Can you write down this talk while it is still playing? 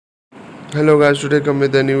Hello guys, today come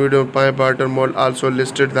with a new video. Bartar Mall also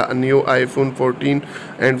listed the new iPhone 14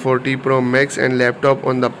 and 40 Pro Max and laptop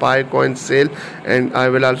on the Coin sale, and I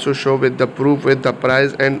will also show with the proof with the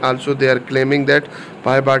price. And also they are claiming that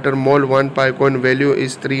Bartar Mall one Coin value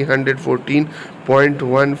is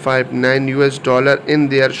 314.159 US dollar in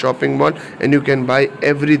their shopping mall, and you can buy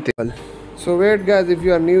everything. So wait guys, if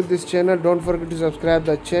you are new to this channel, don't forget to subscribe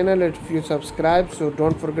the channel. If you subscribe, so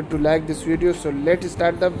don't forget to like this video. So let's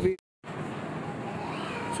start the video.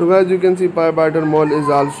 So guys, you can see Bartar Mall is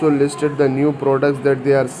also listed the new products that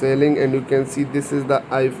they are selling, and you can see this is the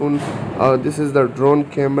iPhone, this is the drone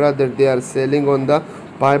camera that they are selling on the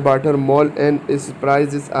Bartar Mall, and its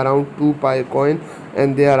price is around 2 Pi coin,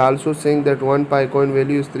 and they are also saying that 1 Pi coin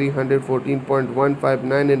value is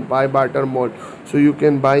 314.159 in Bartar Mall. So you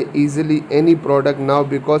can buy easily any product now,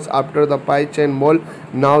 because after the Pi Chain Mall,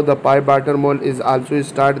 now the Bartar Mall is also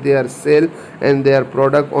start their sale and their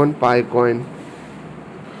product on Pi coin.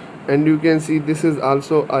 And you can see this is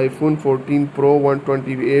also iPhone 14 Pro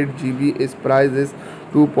 128 GB. Its price is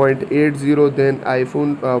 2.80. Then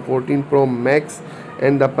iPhone 14 Pro Max,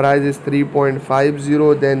 and the price is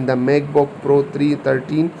 3.50. Then the MacBook Pro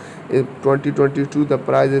 313 2022, the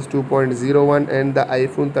price is 2.01. And the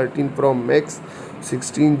iPhone 13 Pro Max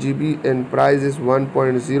 16 GB and price is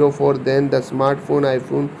 1.04. Then the smartphone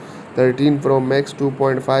iPhone 13 Pro Max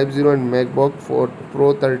 2.50 and MacBook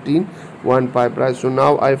Pro 13 1 Pi price. So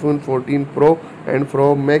now iPhone 14 Pro and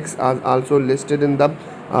Pro Max are also listed in the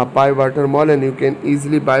Bartar Mall, and you can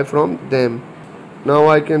easily buy from them. Now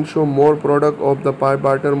I can show more product of the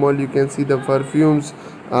Bartar Mall. You can see the perfumes,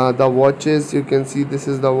 the watches. You can see this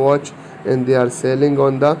is the watch, and they are selling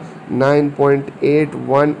on the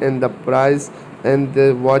 9.81, and the price and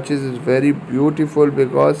the watches is very beautiful,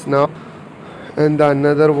 because now, and the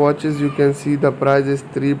another watches you can see the price is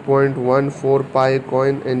 3.14 Pi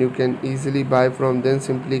coin, and you can easily buy from them.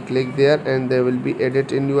 Simply click there and they will be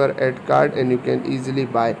added in your ad card, and you can easily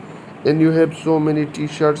buy. And you have so many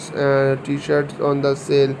t-shirts on the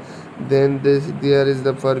sale. Then there is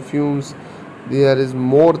the perfumes, there is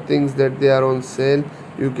more things that they are on sale.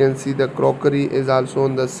 You can see the crockery is also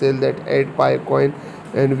on the sale, that 8 Pi coin,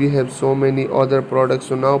 and we have so many other products.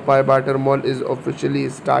 So now Bartar Mall is officially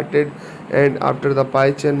started, and after the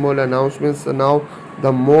Pi Chain Mall announcements, so now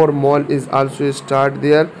the more mall is also start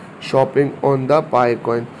their shopping on the Pi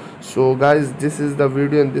coin. So guys, this is the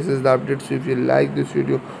video and this is the update. So if you like this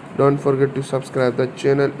video, don't forget to subscribe the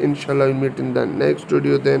channel. Inshallah we meet in the next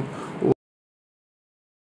video then.